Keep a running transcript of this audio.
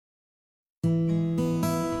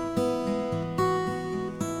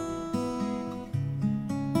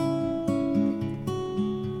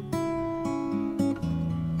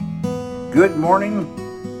Good morning.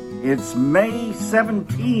 It's May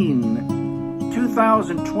 17,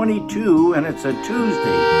 2022, and it's a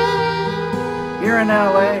Tuesday. Here in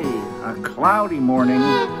LA, a cloudy morning,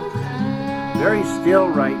 very still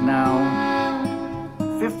right now,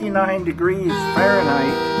 59 degrees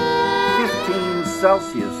Fahrenheit, 15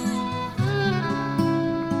 Celsius.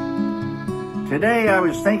 Today I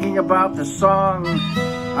was thinking about the song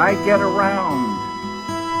I Get Around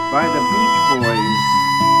by the Beach Boys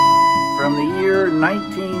from the year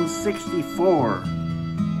 1964.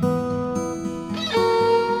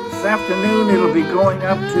 This afternoon it'll be going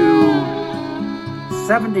up to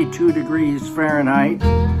 72 degrees Fahrenheit,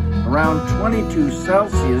 around 22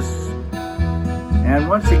 Celsius. And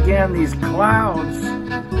once again, these clouds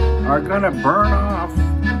are going to burn off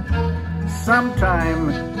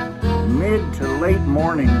sometime mid to late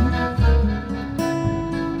morning.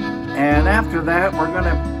 And after that, we're going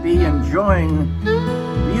to be enjoying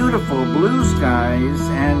beautiful blue skies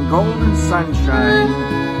and golden sunshine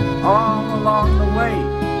all along the way.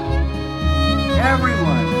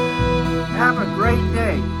 Everyone, have a great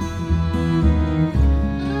day.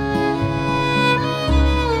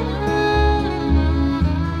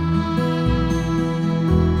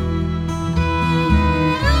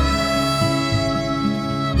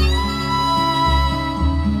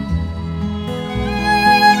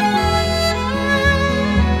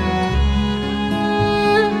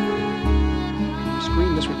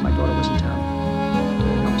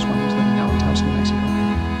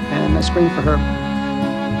 Screen for her a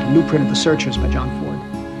new print of The Searchers by John Ford.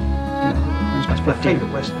 That's my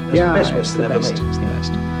favorite Western. That's Yeah, the best it's the Western ever best. made. It's the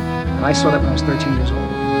best. And I saw that when I was 13 years old.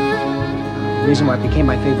 The reason why it became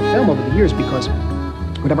my favorite film over the years because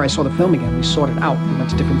whenever I saw the film again, we sought it out. We went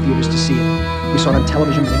to different theaters to see it. We saw it on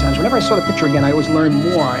television many times. Whenever I saw the picture again, I always learned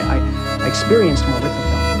more. I experienced more with the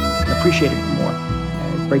film and appreciated it more.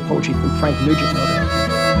 Great poetry from Frank Nugent wrote it.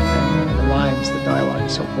 The lines, the dialogue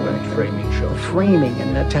is so poetic. Framing show. The framing,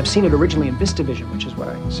 and to have seen it originally in VistaVision, which is what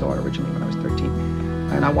I saw it originally when I was 13.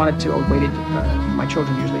 And I wanted to, I waited, my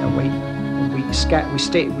children usually, I wait, and we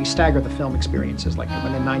stagger the film experiences. Like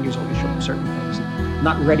when they're 9 years old, we show them certain things.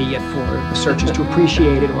 Not ready yet for The Searchers to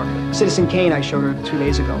appreciate it. Or Citizen Kane, I showed her 2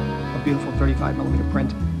 days ago, a beautiful 35mm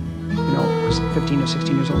print. 15 or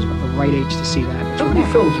 16 years old is about the right age to see that. How many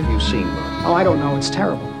films have you seen, Mark? Oh, I don't know, it's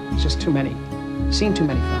terrible. It's just too many. I've seen too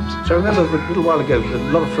many films. So I remember a little while ago,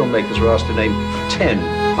 a lot of filmmakers were asked to name 10.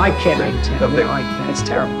 I can't name 10. Of the- I can't. It's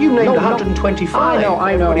terrible. You named No, 125. I know.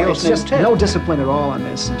 Everybody else It's named just 10. no discipline at all on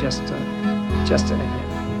this. Just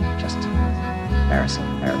embarrassing.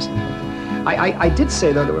 I did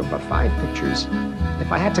say, though, there were about 5 pictures.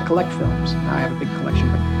 If I had to collect films, now I have a big collection,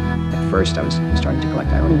 but at first I was starting to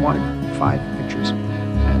collect. I only wanted 5 pictures.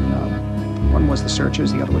 And one was The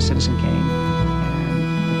Searchers, the other was Citizen Kane,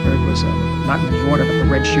 and the third was, not in the order, but The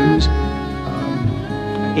Red Shoes,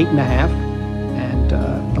 8½, and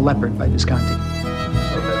The Leopard by Visconti.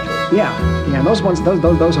 Yeah, and those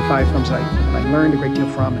are 5 films that I learned a great deal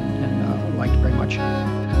from and liked very much.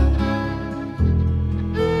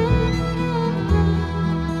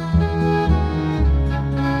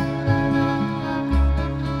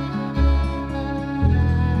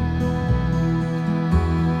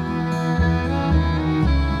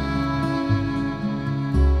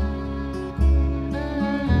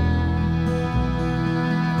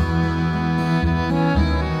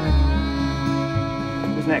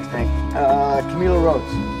 Who's next, Hank? Camila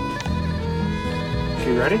Rhodes.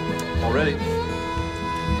 She ready? All ready.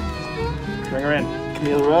 Bring her in.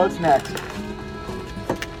 Camila Rhodes next.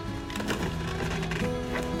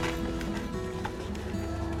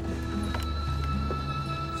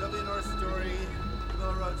 Sylvia North Story,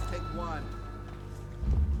 Camila Rhodes, take 1.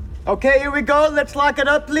 Okay, here we go. Let's lock it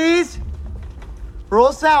up, please.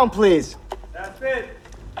 Roll sound, please. That's it.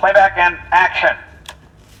 Playback and action.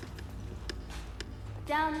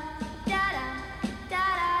 Dum da dum da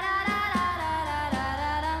da da da da da da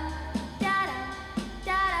da dum.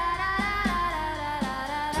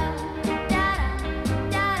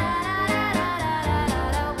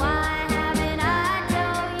 Why haven't I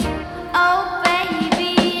told you? Oh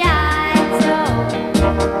baby, I told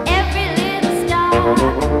every little star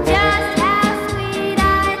just how sweet I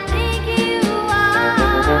think you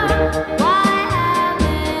are. Why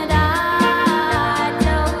haven't I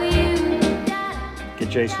told you? Get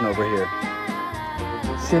Jason over here.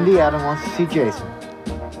 Cindy, Adam wants to see Jason.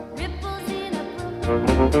 Ripples in a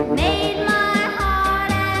brook made my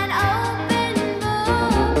heart an open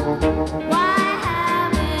book. Why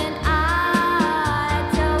haven't I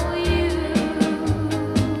told you?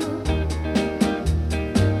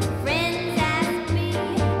 Friends ask me,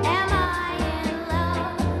 am I in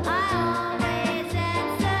love? I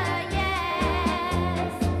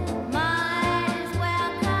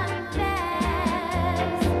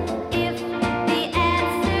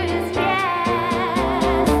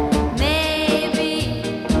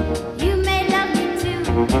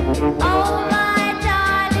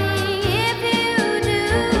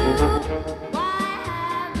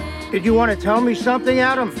Did you want to tell me something,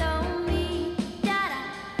 Adam? told me, da-da,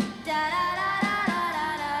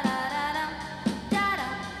 da-da-da-da-da-da-da-da-da-dum, da-da,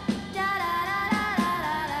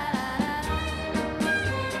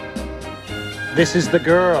 da-da-da-da-da-da-da-da-dum. This is the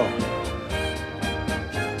girl.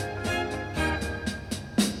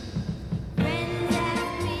 Friends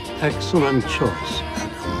ask me, Excellent choice.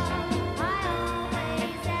 I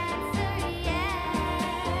always answer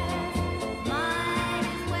yes. Might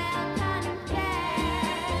as well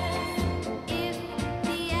confess if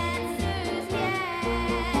the answer's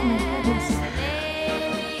yes.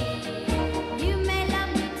 Baby, you may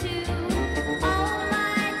love me too. Oh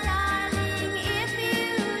my darling, if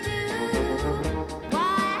you do,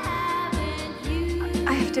 why haven't you?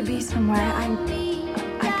 I have to be somewhere. I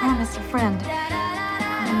promised a friend.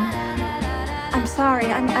 I'm sorry.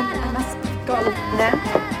 I must go now.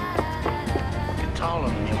 You're taller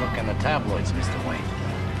than you look in the tabloids, Mr. Wayne.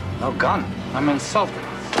 No gun. I'm insulted.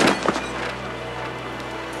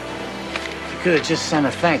 You could have just sent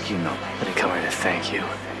a thank you note. I didn't come here to thank you.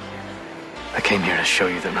 I came here to show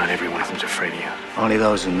you that not everyone is afraid of you. Only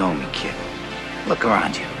those who know me, kid. Look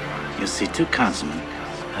around you. You'll see 2 councilmen,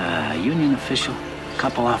 a union official, a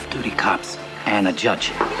couple off-duty cops, and a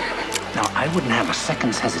judge. Now, I wouldn't have a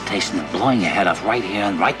second's hesitation of blowing your head off right here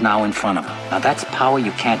and right now in front of them. Now, that's power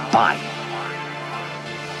you can't buy.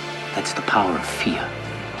 That's the power of fear.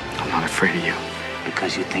 I'm not afraid of you.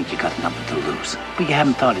 Because you think you got nothing to lose. But you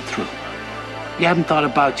haven't thought it through. You haven't thought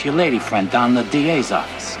about your lady friend down in the DA's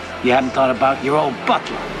office. You haven't thought about your old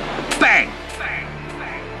butler. Bang!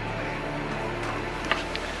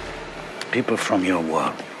 People from your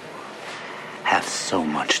world have so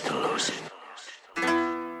much to lose.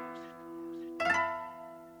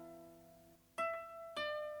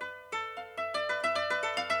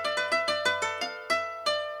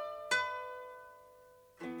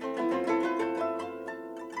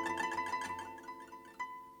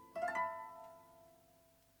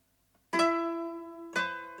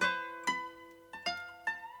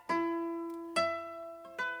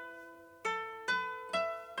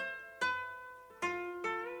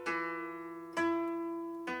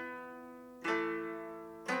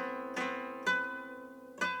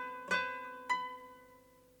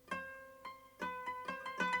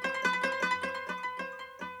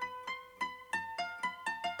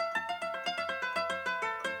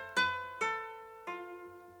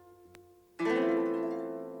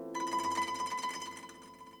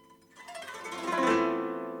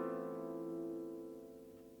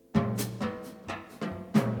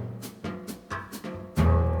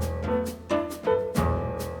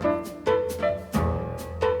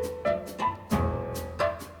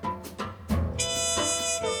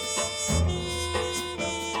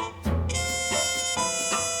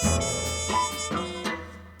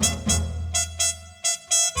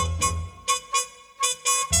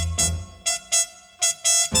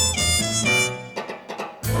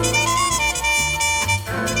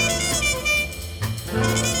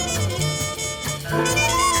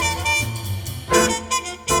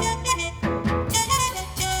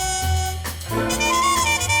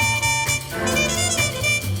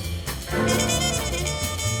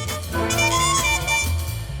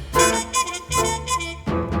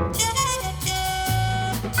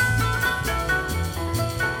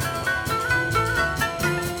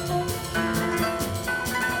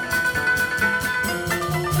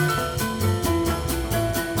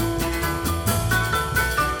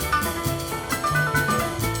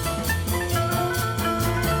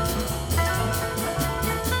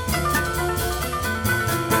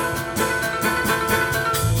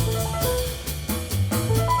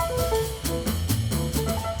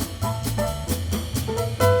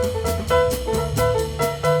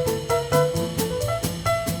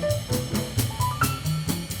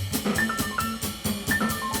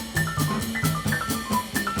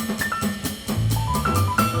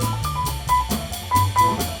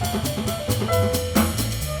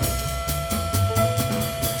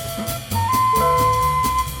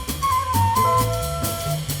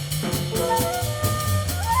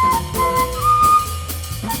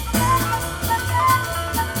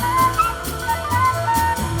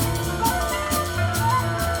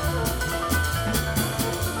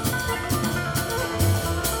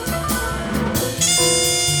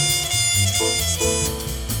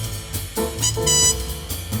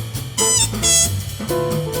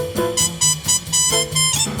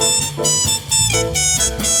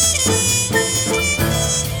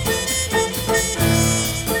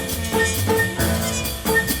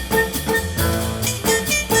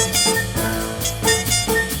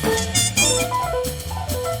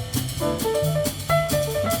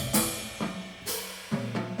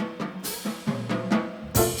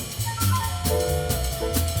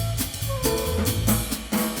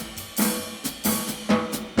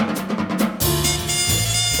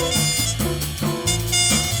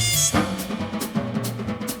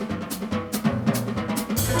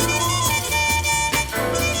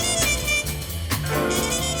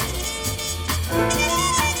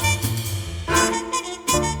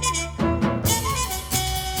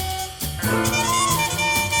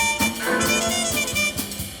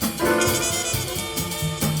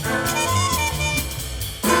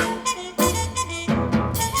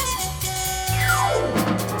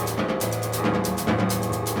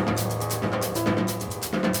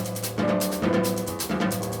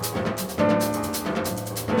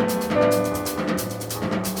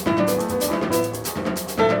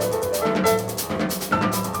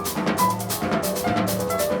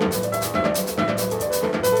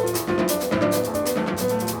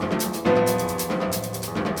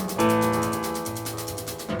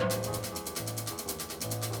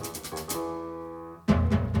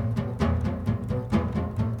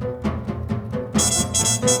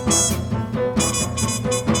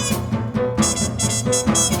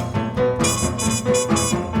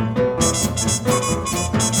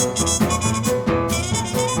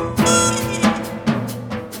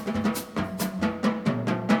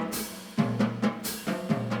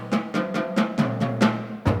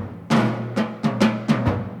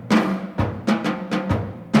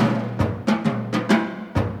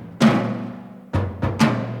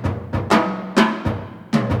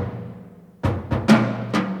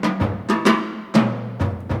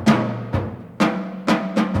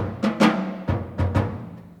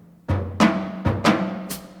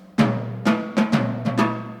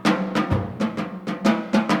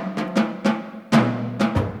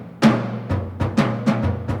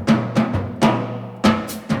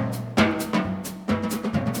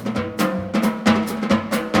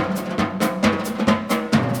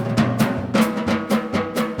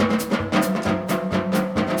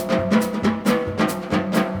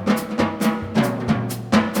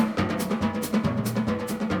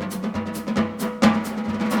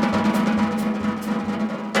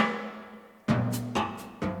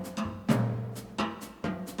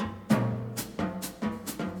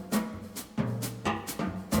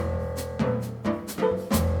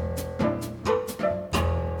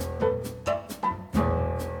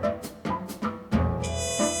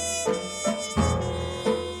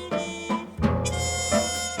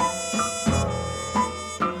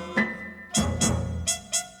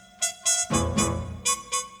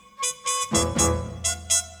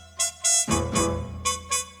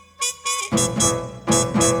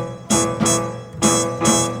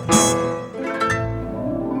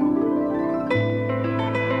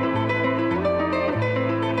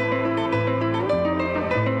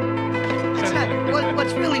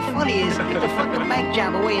 really funny is the fucking bank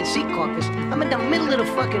job away in Seacon, 'cause I'm in the middle of the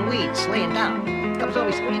fucking weeds, laying down. He comes over,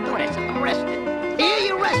 he says, what are you doing? I said, I'm resting. Here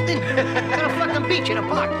you're resting? I'm on a fucking beach in a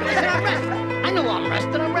park. I said, I'm resting. I know I'm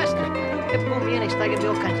resting. They pull me in, they start giving me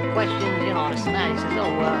all kinds of questions, you know, this and that. He says, so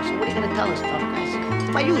what are you gonna tell us, tough guy? I said,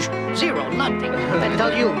 my usual, zero, nothing. I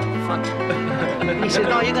tell you, fuck. He says,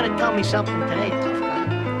 no, you're gonna tell me something today, tough guy.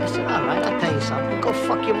 I said, all right, I'll tell you something. Go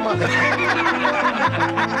fuck your mother.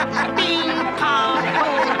 Ding, pong,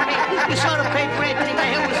 boom. You saw the paper, Anthony, my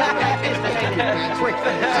hair was up like this.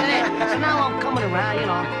 So now I'm coming around, you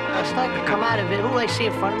know. I start to come out of it. Who do I see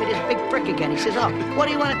in front of me? This big prick again. He says, oh, what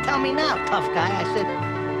do you want to tell me now, tough guy? I said,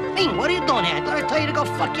 Bing, what are you doing here? I thought I'd tell you to go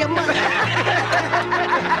fuck your mother.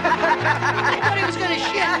 I thought he was gonna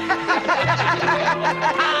shit.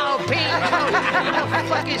 Ow, Bing, what the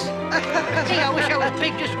fuck is... Gee, I wish I was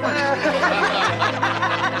big just once.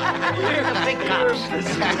 The big cops.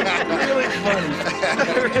 Really funny.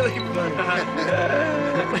 Really funny.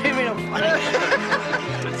 What do you mean I'm funny?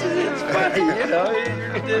 It's funny, you know.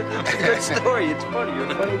 It's a good story. It's funny.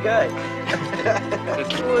 You're a funny guy. What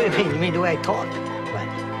do you mean? You mean the way I talk? What?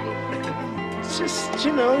 It's just,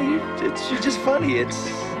 you know, you're just funny. It's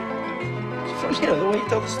funny, you know, the way you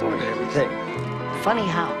tell the story and everything. Funny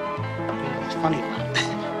how? It's funny about it.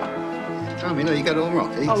 Tom, you know, you got it all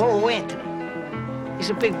wrong. Oh, Anthony. He's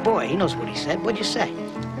a big boy. He knows what he said. What'd you say?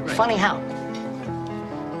 Right. Funny how?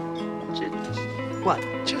 What?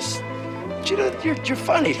 Just, you know, you're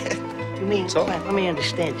funny. You mean, So? let me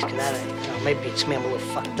understand this, because maybe it's me, I'm a little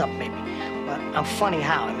fucked up, maybe. But I'm funny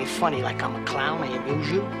how? I mean, funny like I'm a clown, I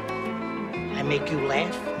amuse you. I make you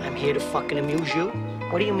laugh. I'm here to fucking amuse you.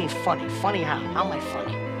 What do you mean funny? Funny how? How am I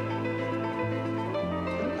funny?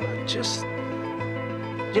 Just,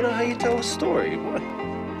 you know how you tell a story. What?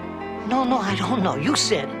 No, I don't know. You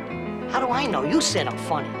said it. How do I know? You said I'm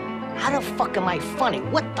funny. How the fuck am I funny?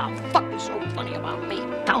 What the fuck is so funny about me?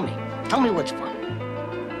 Tell me. Tell me what's funny.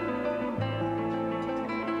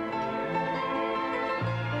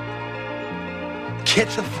 Get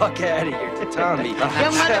the fuck out of here, Tommy. You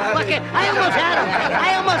motherfucker!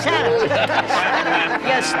 I almost had him.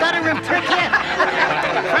 You stuttering prick yet?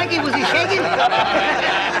 Frankie, was he shaking?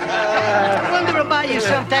 I wonder about you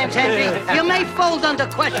sometimes, Henry. You may fold under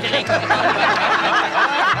questioning.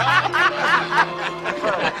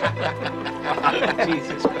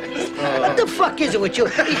 Jesus Christ. What the fuck is it with you? I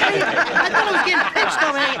thought I was getting pinched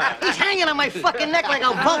over here. He's hanging on my fucking neck like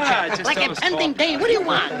a vulture, like impending danger. What do you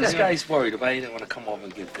want? This guy's worried about you. He didn't want to come over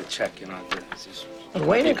and give the check, you know.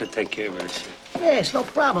 Wait. You could take care of it. Yeah, it's no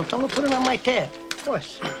problem. Tell him to put it on my tab. Of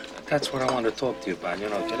course. That's what I want to talk to you about. You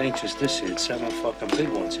know, it ain't just this here. It's 7 fucking big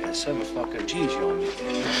ones here. 7 fucking G's, you owe me.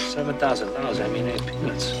 $7,000. I mean, ain't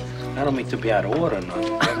peanuts. I don't mean to be out of order, no.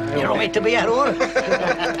 You don't mean to be out of order?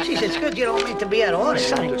 Jeez, it's good you don't mean to be out of order,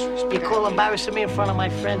 sonny. You call embarrassing me in front of my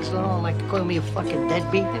friends, you know, like calling me a fucking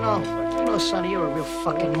deadbeat, you know? You know, sonny, you're a real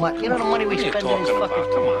fucking mutt. You know the money we spend on these fucking...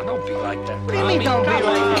 Come on, don't be like that. What do you mean don't be like that?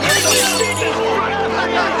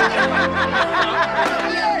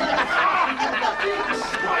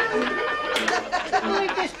 Look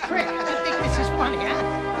at this prick. I think this is funny, huh?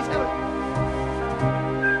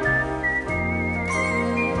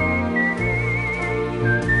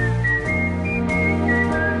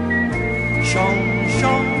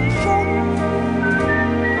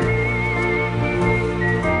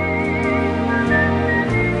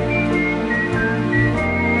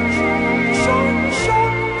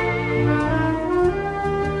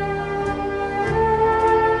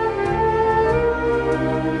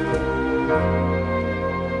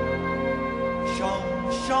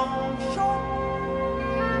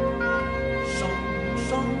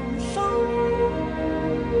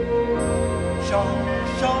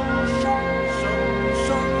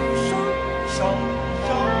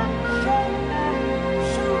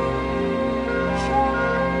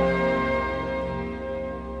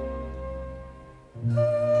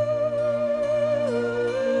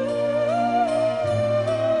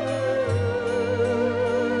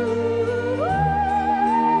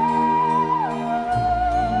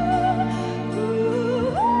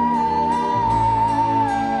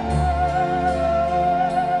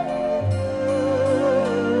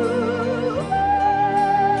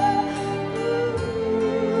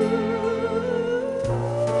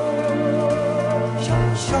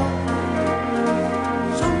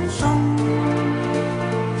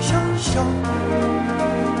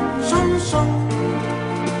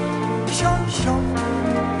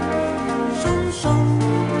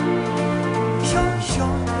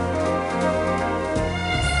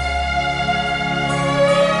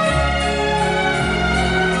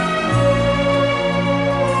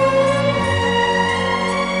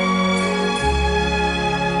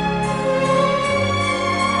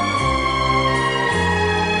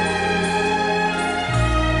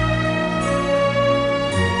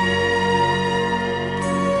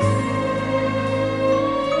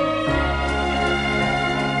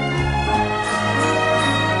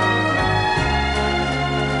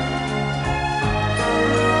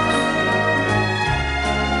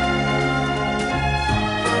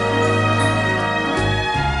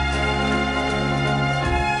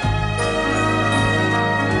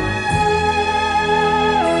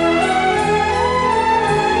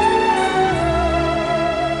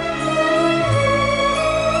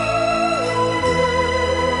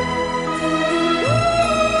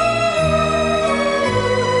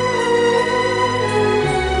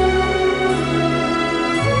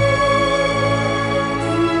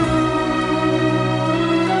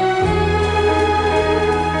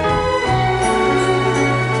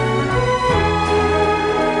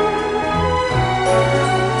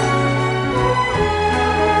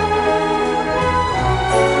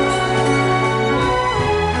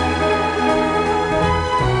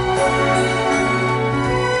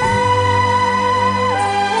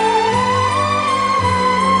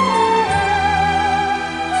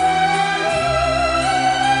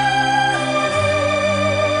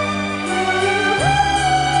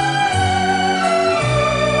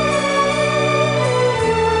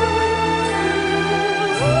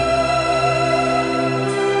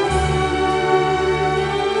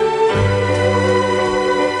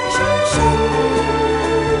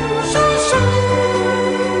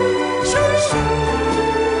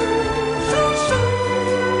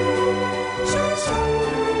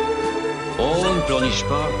 exige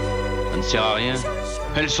pas, ça ne sert à rien.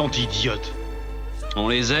 Elles sont idiotes. On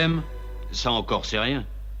les aime, ça encore c'est rien.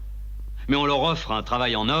 Mais on leur offre un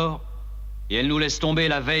travail en or, et elles nous laissent tomber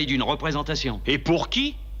la veille d'une représentation. Et pour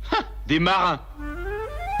qui? Des marins.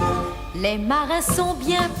 Les marins sont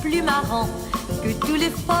bien plus marrants que tous les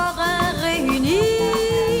forains réunis.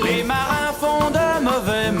 Les marins font de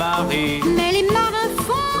mauvais maris, Mais les marins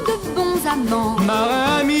font de bons amants.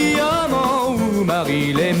 Marin, ami, amant ou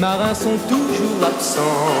mari, les marins sont toujours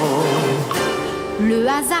absents. Le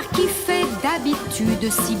hasard qui fait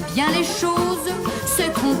d'habitude si bien les choses se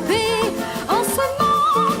tromper en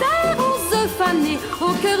semant des roses fanées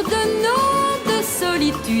au cœur de nos deux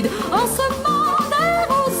solitudes. En semant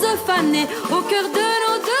des roses fanées au cœur de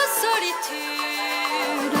nos deux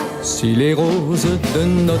solitudes. Si les roses de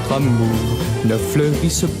notre amour ne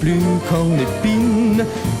fleurissent plus qu'en épines,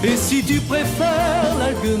 et si tu préfères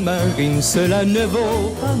l'algue marine, cela ne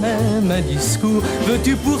vaut pas même un discours.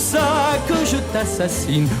 Veux-tu pour ça que je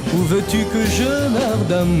t'assassine, ou veux-tu que je meure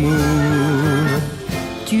d'amour?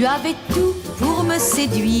 Tu avais tout pour me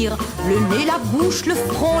séduire, le nez, la bouche, le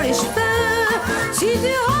front, les cheveux. Si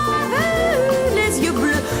tu avais eu les yeux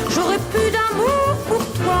bleus, j'aurais pu d'amour pour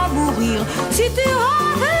toi mourir. Si tu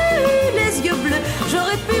avais eu les yeux bleus,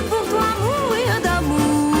 j'aurais pu pour toi mourir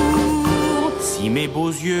d'amour. Si mes beaux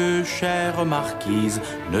yeux, chère marquise,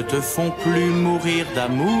 ne te font plus mourir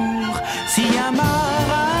d'amour, si un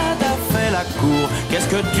marin t'a fait la cour, qu'est-ce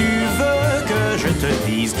que tu veux que je te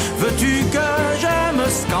dise? Veux-tu que je me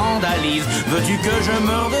scandalise? Veux-tu que je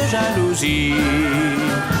meure de jalousie?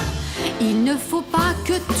 Il ne faut pas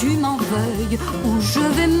que tu m'en veuilles, ou je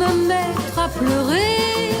vais me mettre à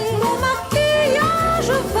pleurer. Mon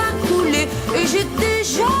maquillage va couler, et j'ai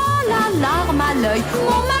déjà la larme à l'œil.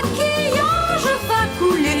 Mon maquillage va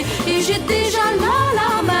couler, et j'ai déjà la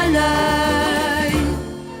larme à l'œil.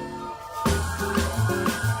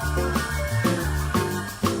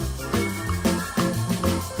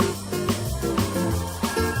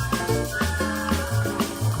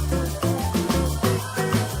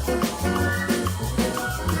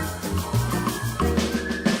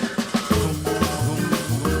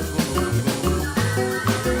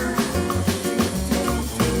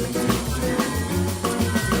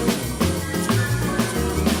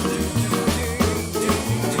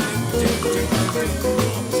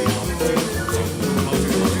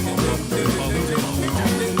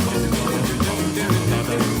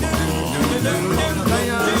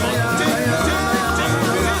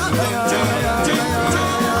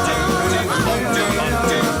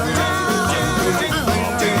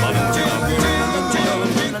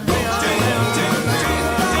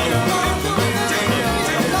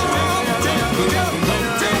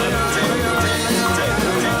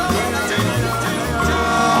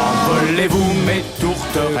 Envolez-vous mes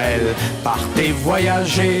tourterelles, partez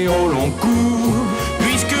voyager au long cours,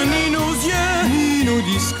 puisque ni nos yeux ni nos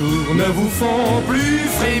discours ne vous font plus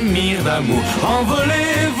frémir d'amour.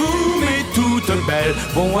 Envolez-vous mes toutes belles,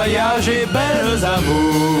 bon voyage et belles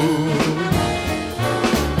amours.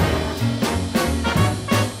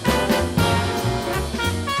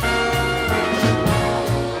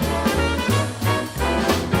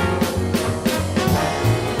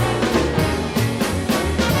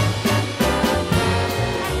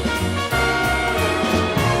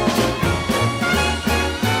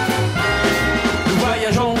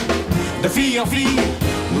 De fille en fille,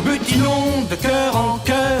 nous butinons de cœur en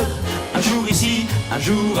cœur. Un jour ici, un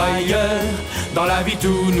jour ailleurs, dans la vie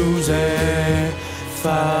tout nous est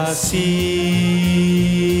facile.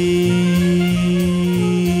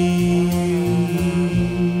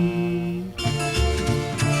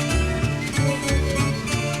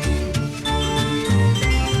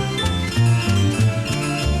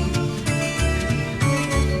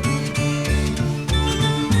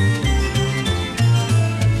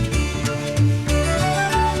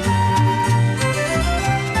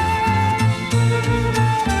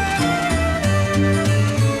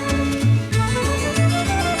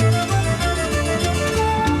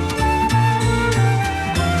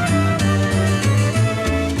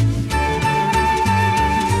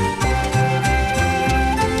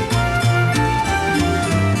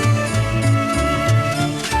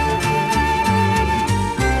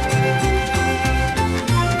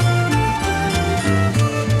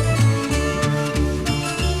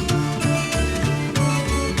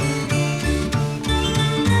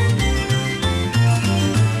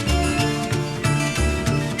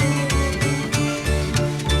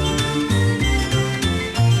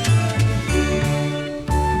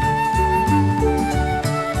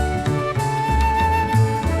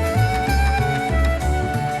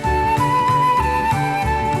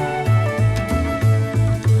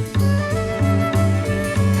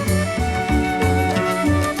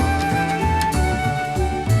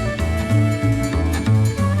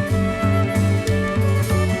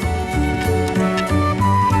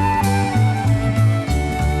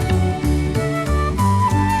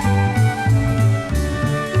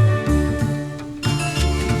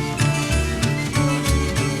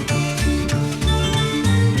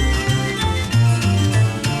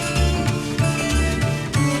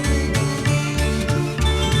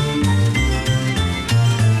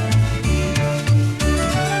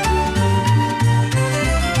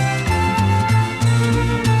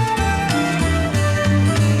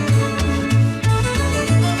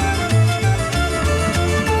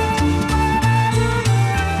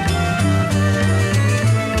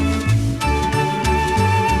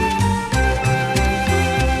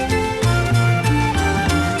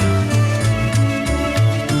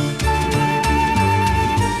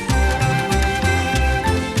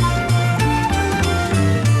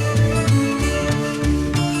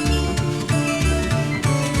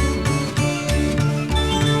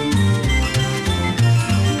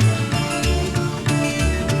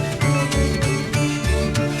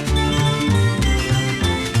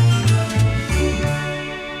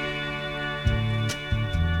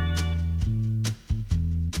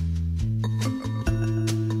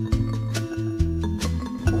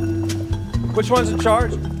 Which one's in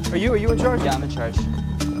charge? Are you in charge? Yeah, I'm in charge.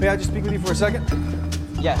 May I just speak with you for a second?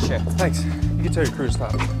 Yeah, sure. Thanks. You can tell your crew to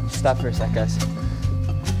stop. Stop for a sec, guys.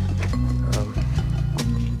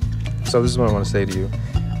 So this is what I want to say to you.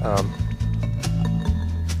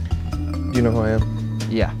 Do you know who I am?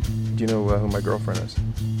 Yeah. Do you know who my girlfriend is?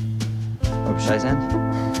 Barbra Streisand?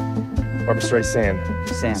 Barbra Streisand.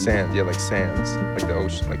 Sand. Sand, yeah, like sands. Like the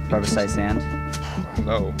ocean. Like Barbra Streisand?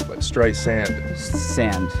 No, like Streisand.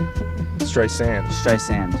 Sand. Streisand.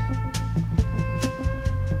 Streisand.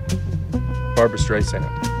 Barbra Streisand.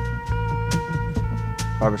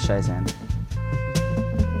 Barbra Streisand.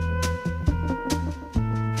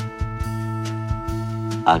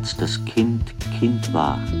 Als das Kind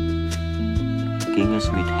war, ging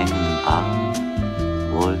es mit hängenden Armen,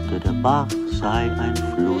 wollte der Bach sei ein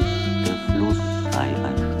Fluss, der Fluss sei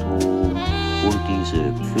ein Strom und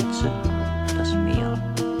diese Pfütze das Meer.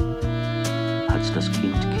 Als das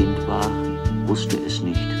Kind war, wusste es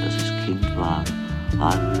nicht, dass es Kind war.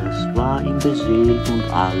 Alles war ihm beseelt und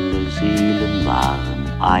alle Seelen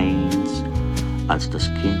waren eins. Als das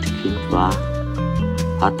Kind war,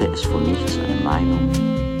 hatte es von nichts eine Meinung,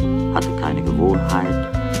 hatte keine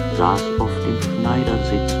Gewohnheit, saß auf dem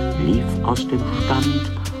Schneidersitz, lief aus dem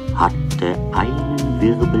Stand, hatte einen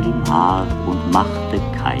Wirbel im Haar und machte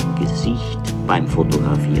kein Gesicht beim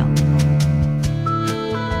Fotografieren.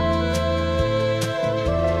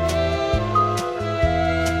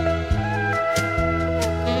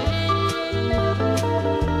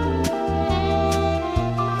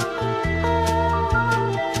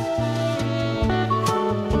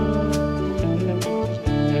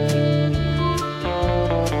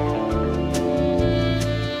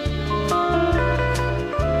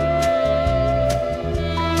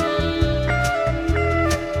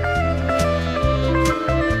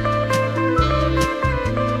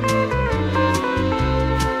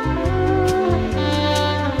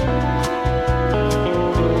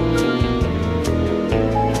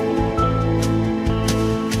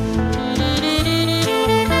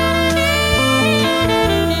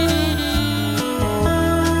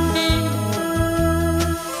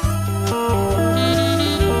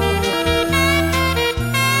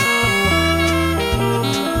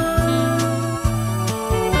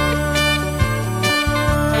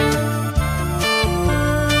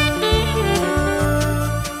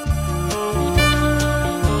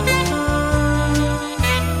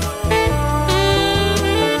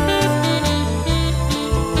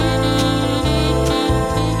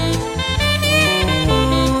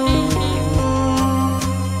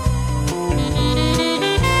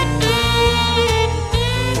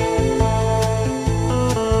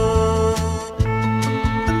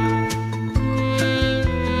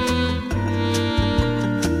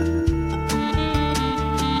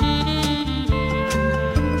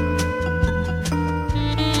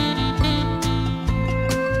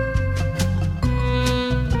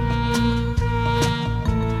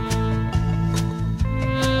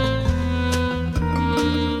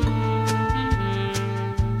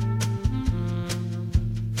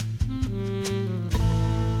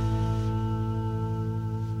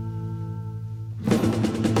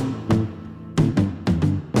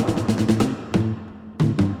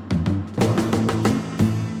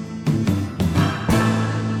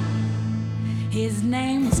 His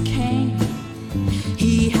name was Cain.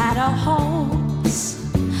 He had a horse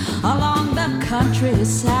along the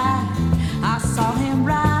countryside. I saw him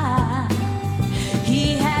ride.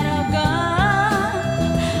 He had a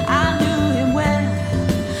gun. I knew him well.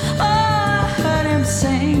 Oh, I heard him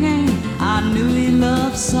singing. I knew he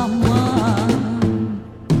loved someone.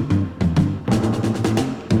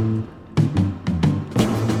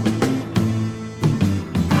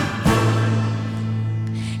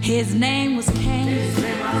 His name was Cain.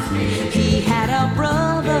 He had a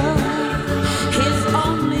brother, his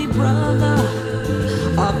only brother,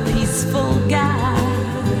 a peaceful guy.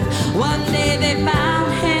 One day they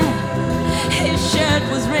found him, his shirt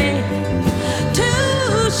was red.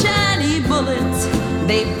 Two shiny bullets,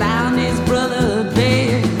 they found his brother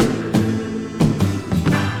dead.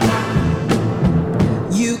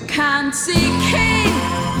 You can't see Cain.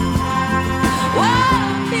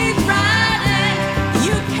 Whoa, he's riding.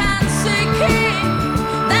 You can't see King.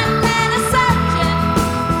 That man is searching.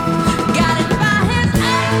 Got it by his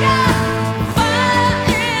anger. Fire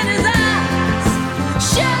in his eyes.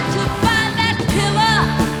 Sure to find that killer.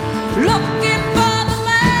 Looking for the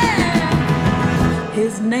man.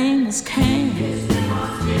 His name was Cain.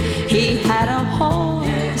 He had a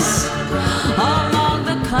horse along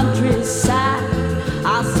the countryside.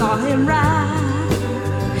 I saw him ride.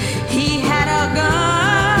 He had a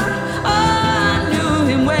gun. Oh, I knew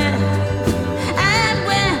him well.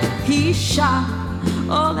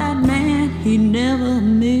 he never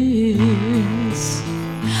miss.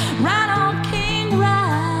 Right on, King,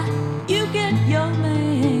 right, you get your man.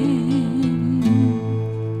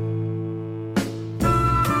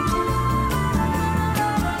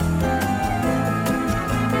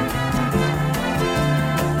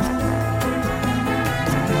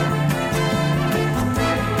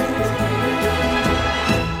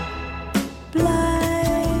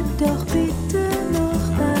 Bleib doch bitte noch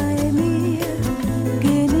bei mir,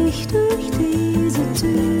 geh nicht durch diese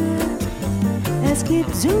Tür. Es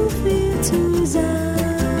gibt so viel zu sagen.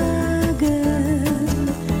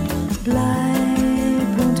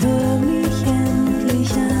 Bleib und hör mich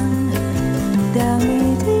endlich an,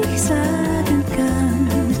 damit ich sagen kann,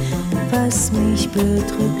 was mich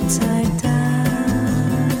bedrückt seit Tagen.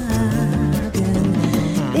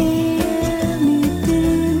 Er, mit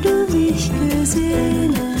dem du mich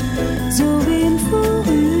gesehen, so wie im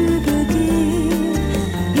Vorübergehen,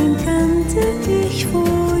 ihn kannte ich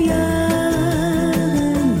vor Jahren.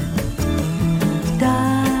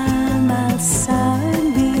 Damals sahen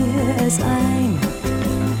wir es ein,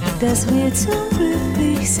 dass wir zum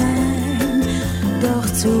Glücklichsein doch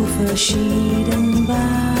zu verschieden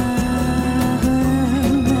waren.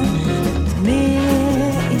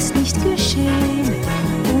 Mehr ist nicht geschehen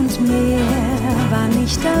und mehr war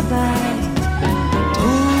nicht dabei.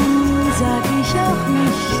 Drum sag ich auch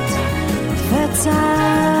nicht, verzeih.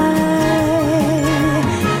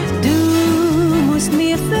 Du musst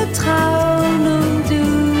mir vertrauen und du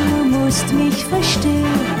musst mich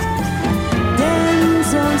verstehen, denn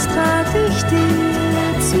sonst rat ich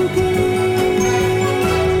dir zu gehen.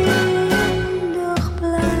 Doch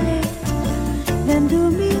bleib, wenn du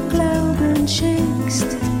mir Glauben schenkst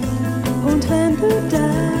und wenn du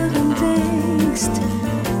daran denkst,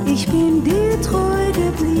 ich bin dir treu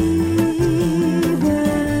geblieben.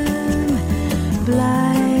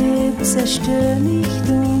 Bleib, zerstör nicht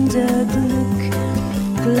unser Glück,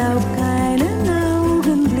 glaub keinen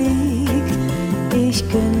Augenblick, ich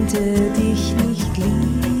könnte dich nicht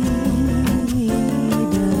lieben.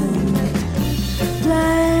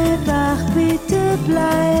 Bleib, ach bitte,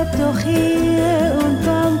 bleib doch hier und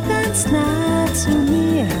komm ganz nah zu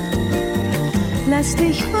mir. Lass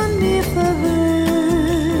dich von mir verwöhnen.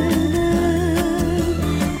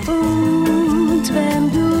 Und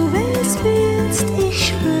wenn du es willst, ich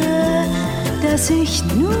schwör, dass ich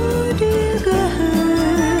nur dir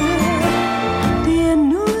gehör, dir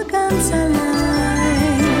nur ganz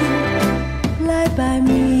allein. Bleib bei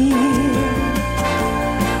mir,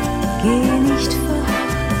 geh nicht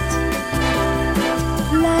fort,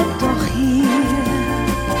 bleib doch hier,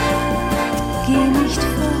 geh nicht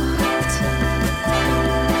fort,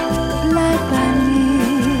 bleib bei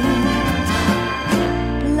mir,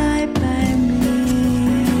 bleib bei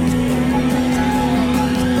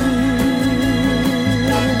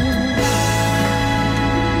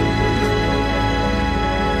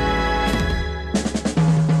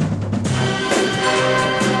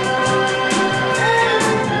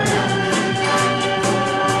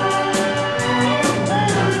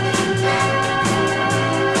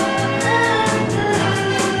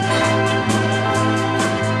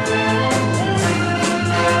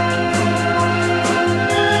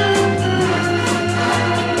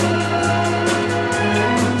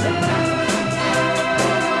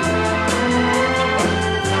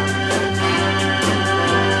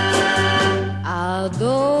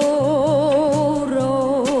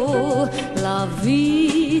Adoro la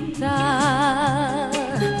vita,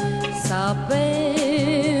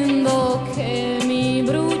 sapendo che mi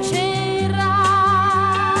brucerà.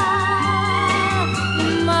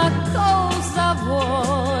 Ma cosa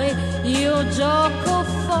vuoi? Io gioco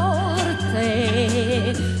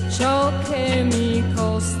forte, ciò che mi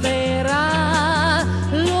costerà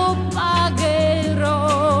lo pagherò.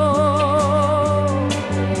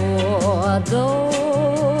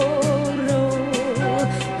 Adoro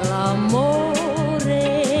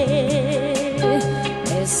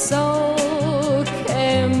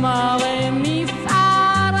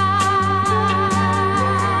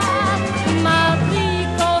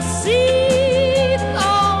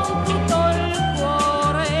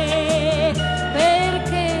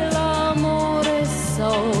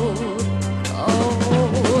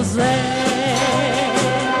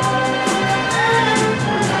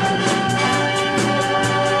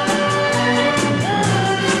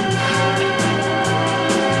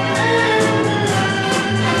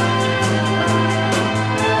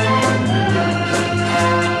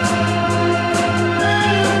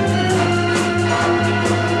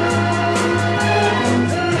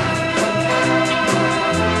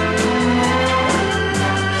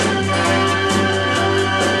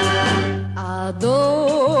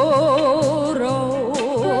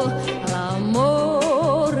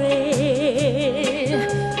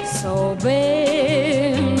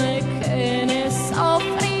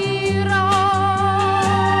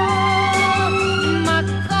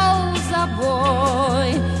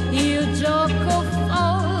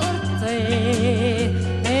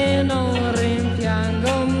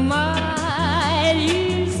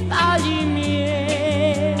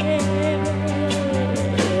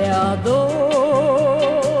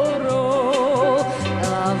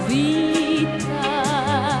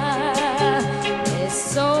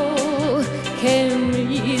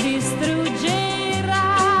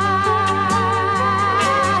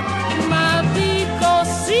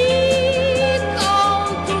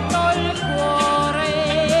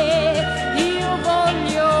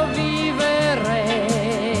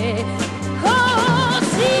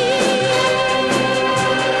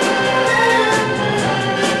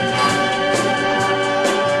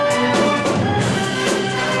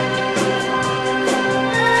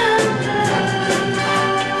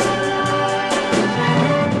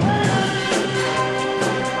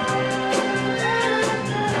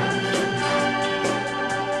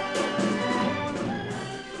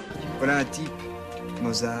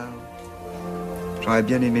J'aurais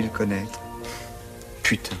bien aimé le connaître.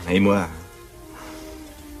 Putain, et moi,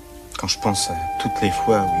 quand je pense à toutes les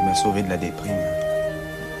fois où il m'a sauvé de la déprime,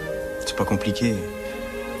 c'est pas compliqué.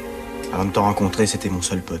 Avant de t'en rencontrer, c'était mon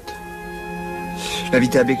seul pote. Je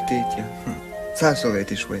l'invitais à becter, tiens. Ça aurait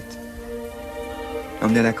été chouette.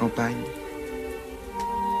 L'emmener à la campagne.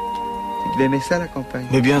 Tu devais aimer ça, la campagne?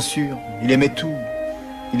 Mais bien sûr, il aimait tout.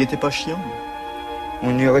 Il était pas chiant.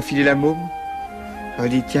 On lui aurait filé la môme. On aurait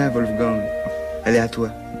dit, tiens, Wolfgang, elle est à toi.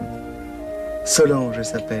 Solange, elle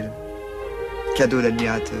s'appelle. Cadeau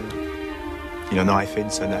d'admirateur. Il en aurait fait une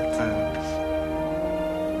sonate.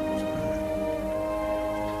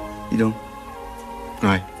 Dis donc.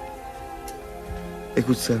 Ouais.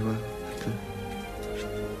 Écoute ça, voir, un peu.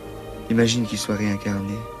 Imagine qu'il soit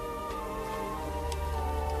réincarné.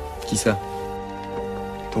 Qui ça?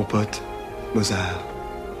 Ton pote, Mozart.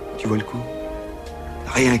 Tu vois le coup?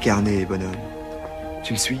 Réincarné, bonhomme.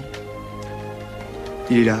 Tu me suis?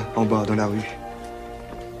 Il est là, en bas, dans la rue.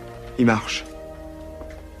 Il marche.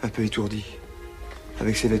 Un peu étourdi.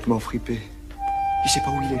 Avec ses vêtements fripés. Il sait pas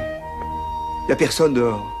où il est. Il y a personne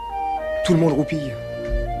dehors. Tout le monde roupille.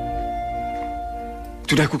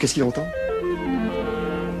 Tout d'un coup, qu'est-ce qu'il entend?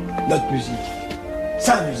 Notre musique.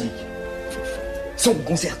 Sa musique. Son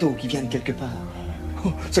concerto qui vient de quelque part.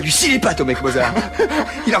 Oh, ça lui scie les pattes au mec Mozart.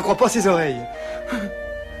 Il n'en croit pas ses oreilles.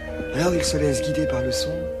 Alors il se laisse guider par le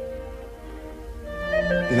son.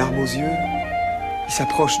 Les larmes aux yeux, il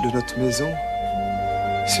s'approche de notre maison.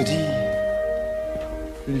 Il se dit,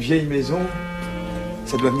 une vieille maison,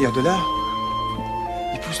 ça doit venir de là.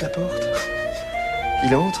 Il pousse la porte.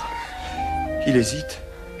 Il entre. Il hésite.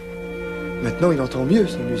 Maintenant, il entend mieux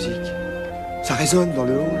sa musique. Ça résonne dans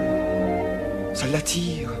le hall. Ça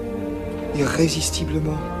l'attire,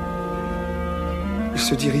 irrésistiblement. Il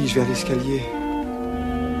se dirige vers l'escalier.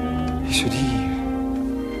 Il se dit,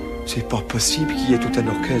 c'est pas possible qu'il y ait tout un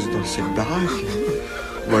orchestre dans cette baraque.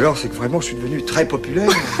 Ou alors, c'est que vraiment, je suis devenu très populaire.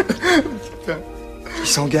 Il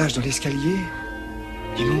s'engage dans l'escalier.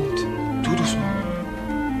 Il monte, tout doucement.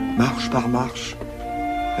 Marche par marche,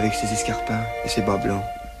 avec ses escarpins et ses bas blancs.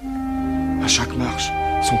 À chaque marche,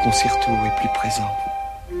 son concerto est plus présent.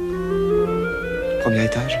 Premier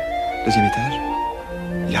étage, deuxième étage.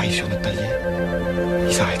 Il arrive sur notre palier.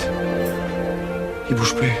 Il s'arrête. Il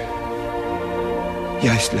bouge plus. Il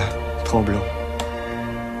reste là, tremblant.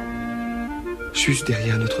 Juste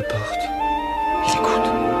derrière notre porte. Il écoute,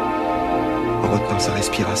 en retenant sa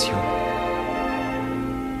respiration.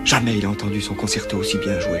 Jamais il a entendu son concerto aussi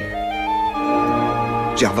bien joué.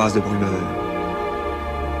 Gervase de Brumeur.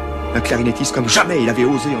 Un clarinettiste comme jamais il avait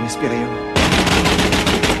osé en espérer un.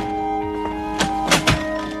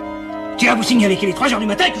 Tu vas vous signaler qu'il est 3h du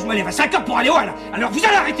matin et que je me lève à 5h pour aller au Hall. Alors vous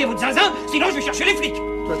allez arrêter votre zinzin, sinon je vais chercher les flics.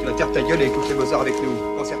 Toi, tu vas taire ta gueule et écouter Mozart avec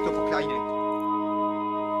nous. Concerto pour clarinette.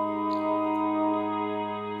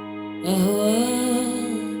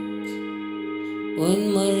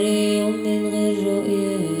 ونمر يوم من غير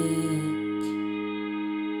رؤياك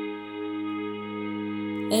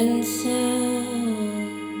انساك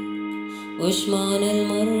وش معنى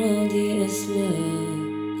المرة دي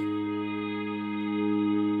اسلاك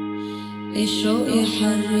الشوق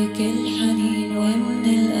يحرك الحنين ومن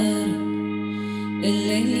القلب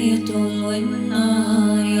الليل يطول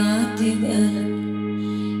والنهار يعدي بقلب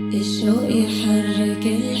الشوق يحرك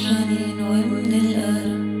الحنين ومن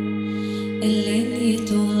القلب الليل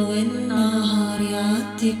يطول والنهار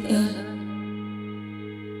يعدي بقلب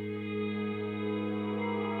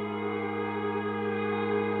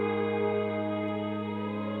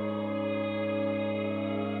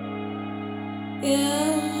يا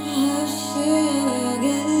هشة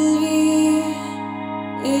قلبي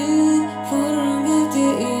الفرقة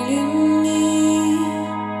تألمني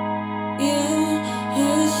يا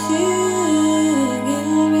هشة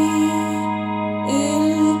قلبي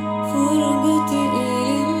الفرقة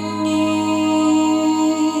تألمني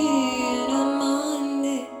أنا ما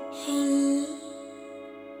عندي حل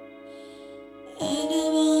أنا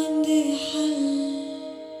ما عندي حل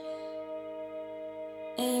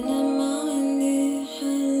أنا ما عندي حل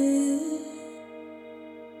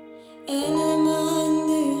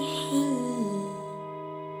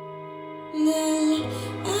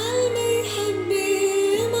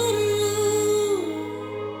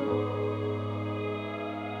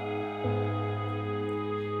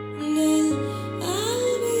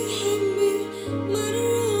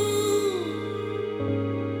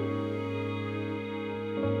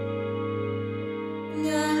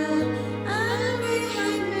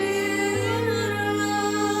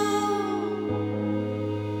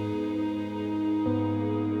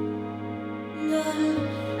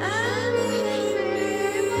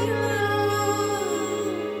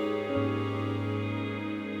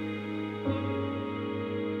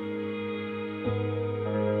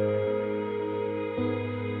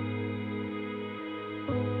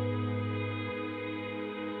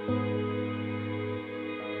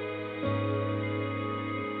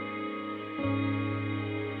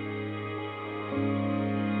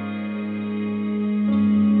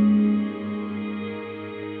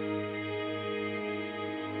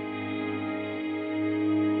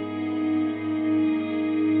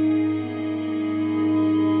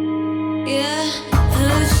يا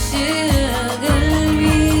هش يا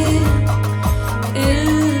قلبي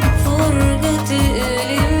الفرقة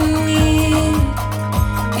تألمني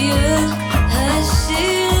يا هش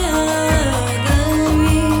يا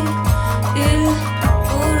قلبي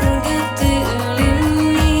الفرقة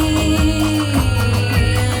تألمني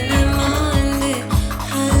أنا ما عندي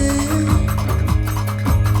حل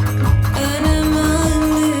أنا ما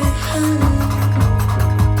عندي حل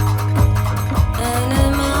أنا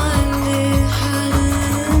ما عندي حل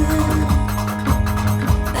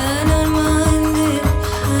أنا ما عندي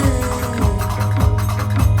حل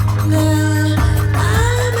لا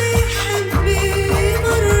عم يحبي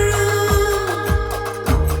مرة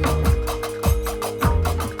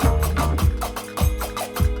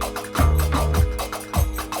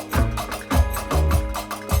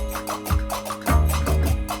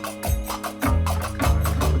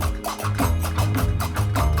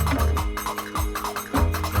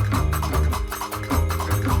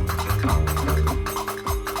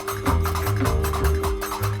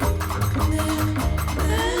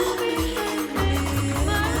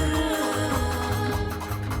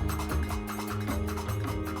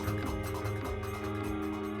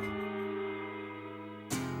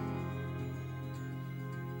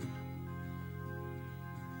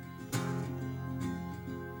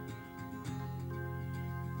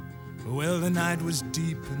Well, the night was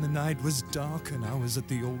deep and the night was dark, and I was at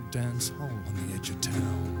the old dance hall on the edge of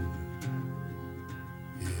town.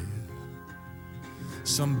 Yeah,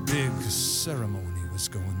 some big ceremony was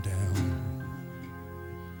going down.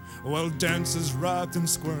 Well, dancers writhed and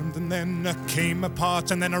squirmed, and then came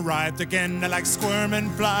apart, and then arrived again, like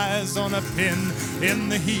squirming flies on a pin, in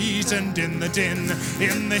the heat and in the din,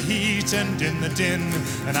 in the heat and in the din.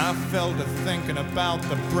 And I fell to thinking about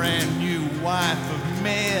the brand new wife of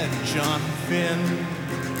Mayor John Finn.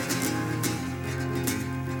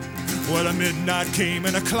 Well, a midnight came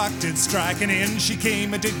and a clock did strike, and in she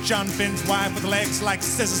came, and did John Finn's wife, with legs like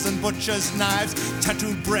scissors and butcher's knives,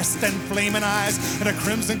 tattooed breast and flaming eyes, and a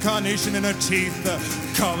crimson carnation in her teeth,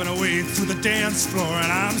 carving her way through the dance floor.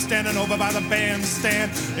 And I'm standing over by the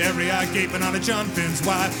bandstand, every eye gaping on a John Finn's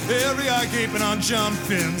wife, every eye gaping on John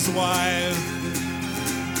Finn's wife.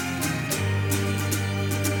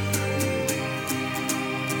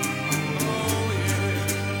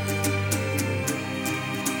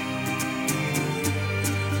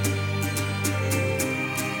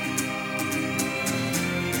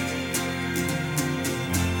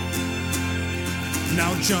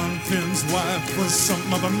 Now John Finn's wife was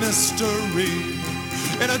something of a mystery,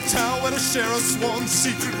 in a town where to share a sworn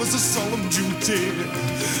secret was a solemn duty.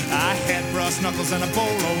 I had brass knuckles and a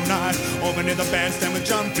bolo knife over near the bandstand with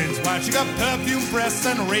John Finn's wife. She got perfume breasts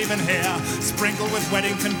and raven hair, sprinkled with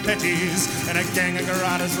wedding confettis, and a gang of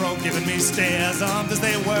garrotes were all giving me stares, armed as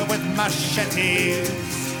they were with machetes.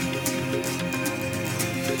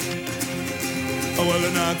 Oh, well,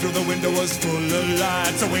 the night through the window was full of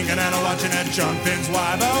lights, a winking and a watching at John Finn's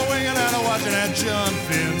wife, a winking and a watching at John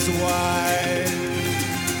Finn's wife.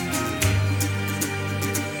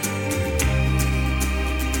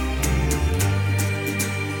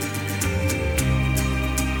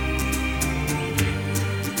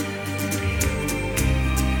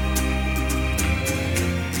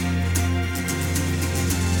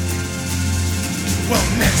 Well,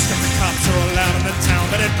 next time the cops are all out in the town,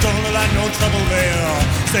 but it don't look like no trouble there.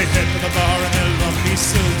 They head to the bar in their lovely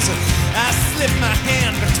suits. I slip my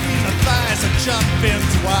hand between the thighs of John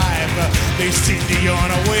Finn's wife. They seem to yawn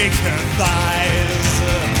awake her thighs.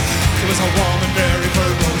 It was a warm and very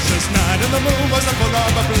ferocious night, and the moon was full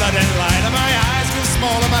of a blood and light. And my eyes grew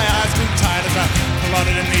small and my eyes grew tight as I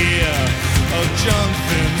plodded in the ear of John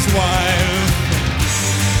Finn's wife.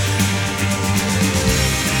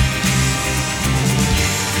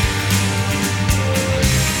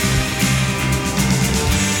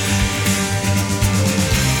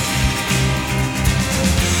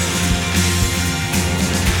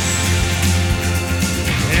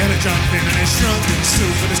 John Finn in his shrunken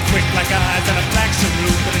suit, with his quick black eyes and a black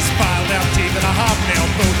salute, with his filed out teeth and a hobnail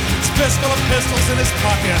boot, his fist full of pistols in his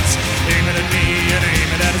pockets, aiming at me and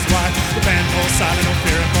aiming at his wife. The band falls silent, no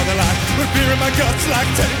fearing for their life, with fear in my guts like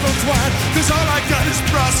tentacles twine, 'cause all I got is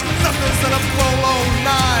brass knuckles and a polo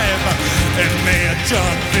knife, and Mayor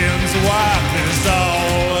John Finn's wife is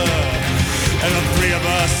all, and the three of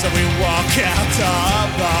us, and we walk out of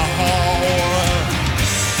the hall.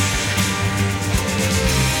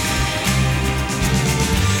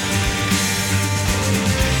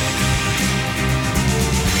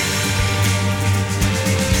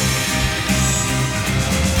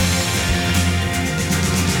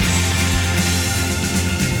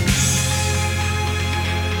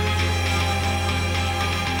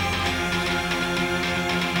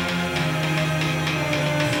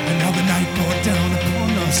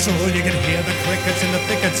 soul. You can hear the crickets in the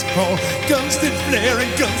thickets call. Guns did flare and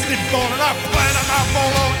guns did fall, and I planted my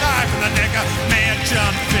full-on knife in the neck of man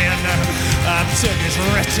John Finn. I took his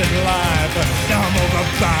wretched life. Now I'm over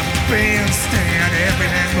by bandstand. Every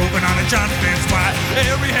hand moving on a John Finn's wife.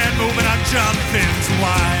 Every hand moving on John Finn's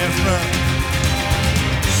wife.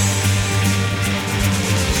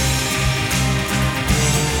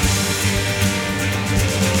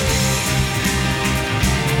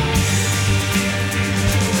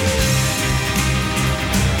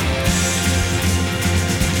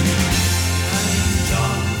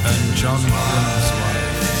 John Finn's wife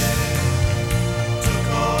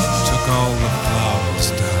took all the flowers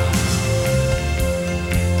down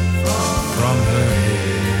from her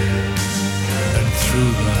hair and threw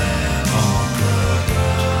them on the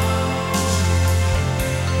ground,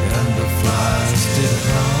 and the flies did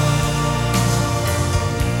hum,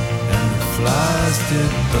 and the flies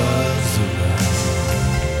did buzz around.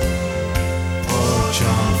 Poor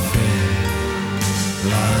John Finn,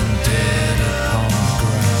 lying dead upon the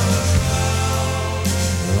ground.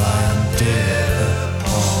 Lying dead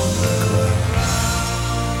upon the ground.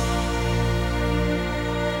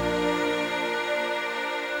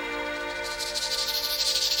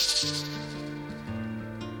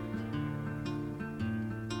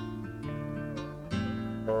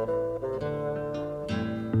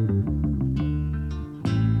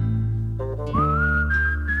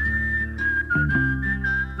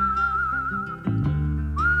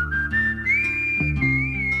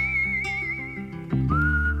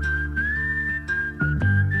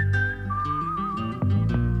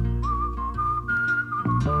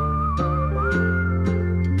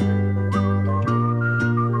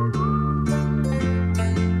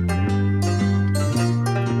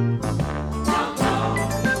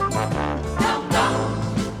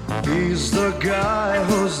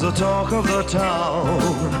 The talk of the town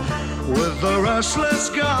with the restless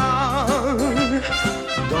gun.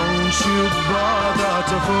 Don't you bother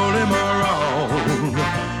to fool him around.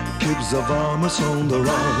 Keeps the varmints on the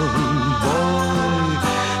run, boy.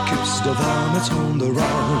 Keeps the varmints on the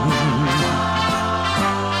run.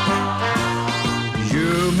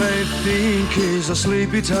 You may think he's a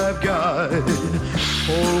sleepy type guy,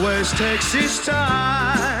 always takes his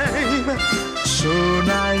time. Soon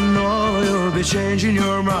I know you'll be changing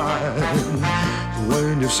your mind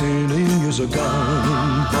when you've seen him use a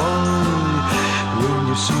gun, boy. When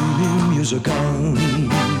you've seen him use a gun.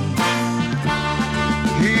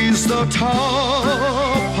 He's the top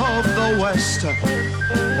of the West,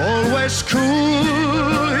 always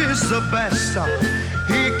cool, he's the best.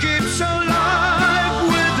 He keeps alive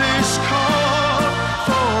with his Colt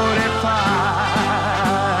 45.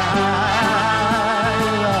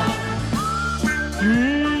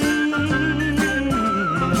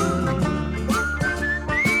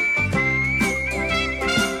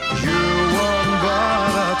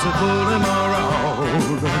 Pull him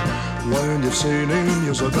around when you've seen him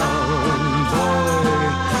use a gun, boy.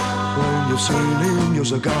 When you've seen him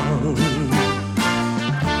use a gun.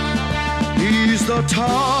 He's the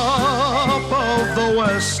top of the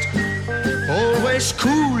West, always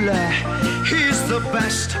cool, he's the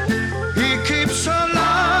best. He keeps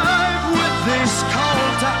alive with this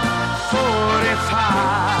Colt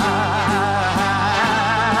 45.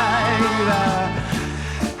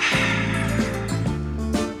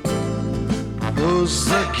 Who's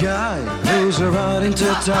the guy who's riding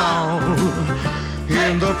to town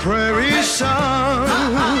in the prairie sun?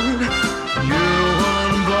 You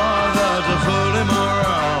won't bother to fool him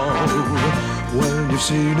around when you've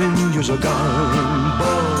seen him use a gun,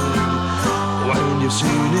 boy. When you've seen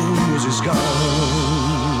him use his gun.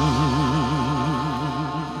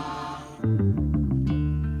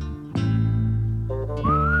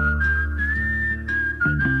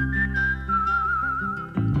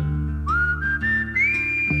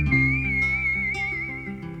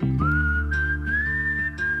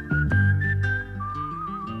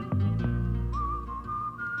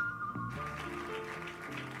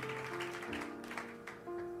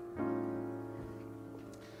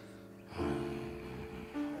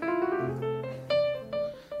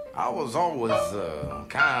 I was always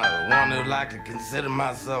kind of one who'd like to consider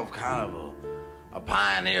myself kind of a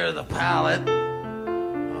pioneer of the palate,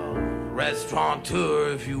 a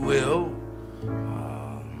restaurateur, if you will.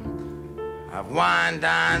 I've wined,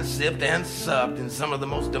 dined, sipped, and supped in some of the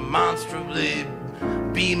most demonstrably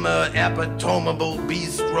Beamer epitomable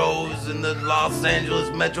bistros in the Los Angeles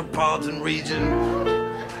metropolitan region.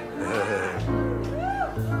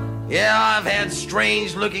 Yeah, I've had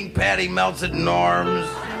strange-looking patty melts at Norm's.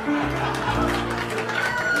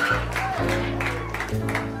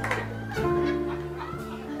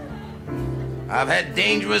 I've had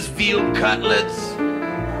dangerous veal cutlets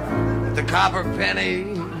at the Copper Penny.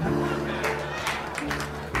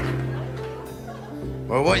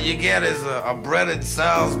 Well, what you get is a breaded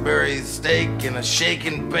Salisbury steak and a shake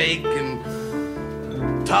and bake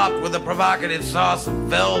and topped with a provocative sauce of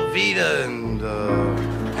Velveeta and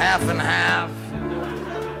half and half.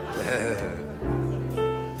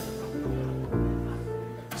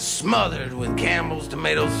 Smothered with Campbell's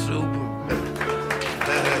tomato soup.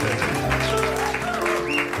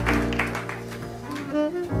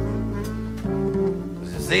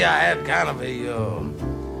 See, I had kind of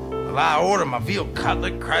well, I ordered my veal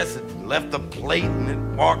cutlet. Christ had left the plate and it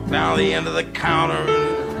walked down the end of the counter.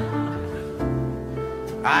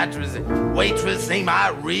 Waitress named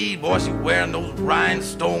Irene, boy, she wearing those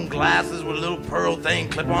rhinestone glasses with a little pearl thing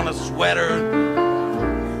clip on a sweater.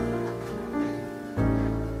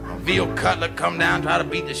 My veal cutlet come down, try to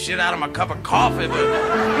beat the shit out of my cup of coffee, but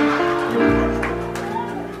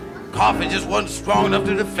coffee just wasn't strong enough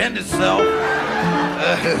to defend itself.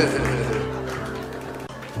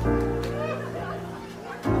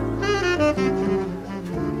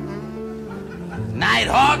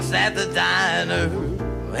 Nighthawks at the diner,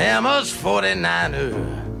 Hammer's 49er.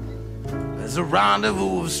 There's a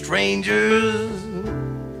rendezvous of strangers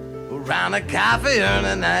around a coffee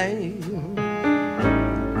urn night.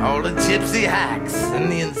 All the gypsy hacks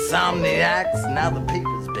and the insomniacs, now the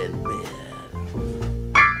paper's been read.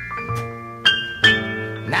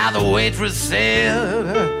 Now the waitress said,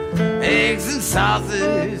 eggs and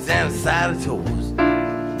sausage and a side of toast,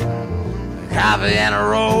 coffee and a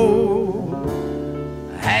roll,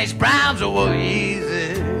 hash browns over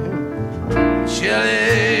easy,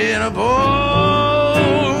 chili in a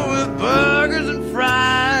bowl with burgers and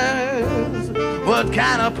fries. What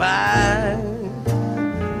kind of pie?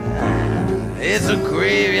 It's a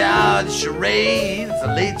graveyard charade, it's a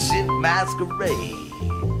late shit masquerade.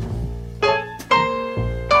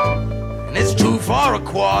 And it's 2 for a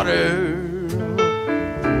quarter,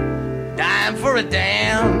 dime for a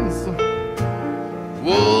dance,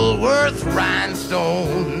 Woolworth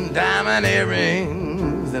rhinestone, diamond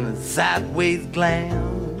earrings, and a sideways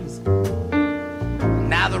glance.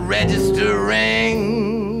 Now the register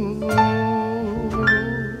rings,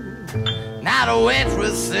 now the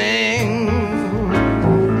waitress sings,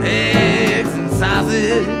 eggs and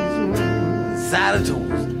sausage, side of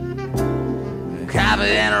toast,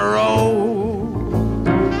 coffee and a roll,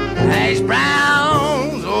 hash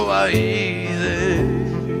browns over easy,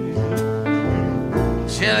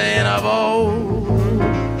 chili in a bowl,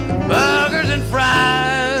 burgers and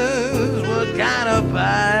fries. What kind of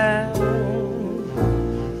pie?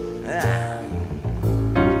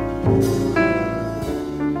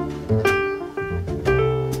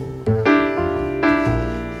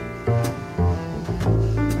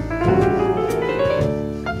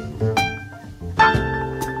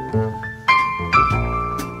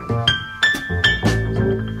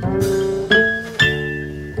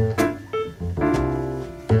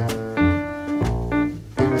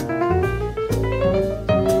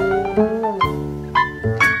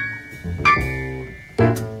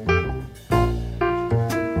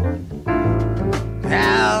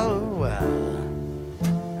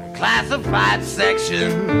 Classified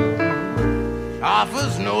section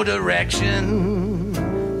offers no direction.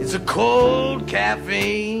 It's a cold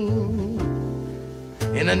caffeine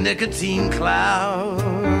in a nicotine cloud.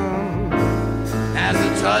 As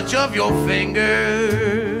the touch of your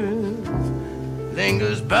fingers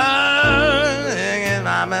lingers burning in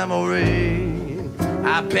my memory.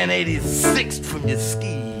 I've been 86th from your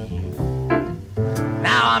scheme.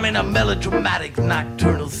 Now I'm in a melodramatic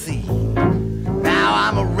nocturnal scene. Now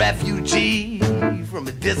I'm a refugee from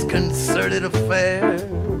a disconcerted affair.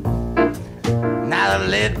 Now the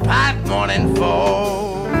lead pipe morning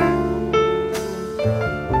fall.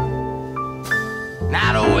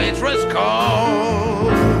 Now the waitress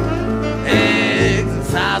calls, eggs and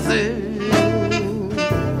sausage,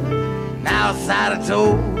 now a side of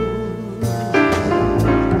toast,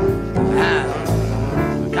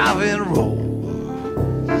 coffee and a roll,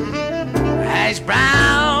 hash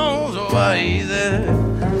browns over easy,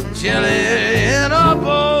 chili in a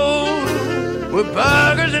bowl with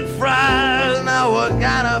burgers and fries. Now what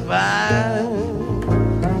kind of pie?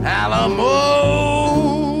 Alamo,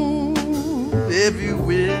 if you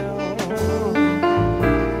will.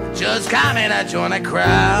 Just come in and join the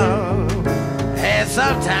crowd. Had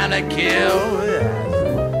some time to kill.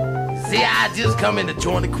 See, I just come in to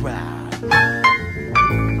join the crowd.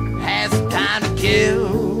 Had some time to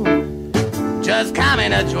kill. Just come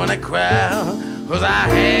in and join the crowd. 'Cause I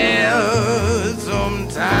had some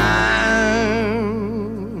time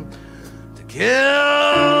to kill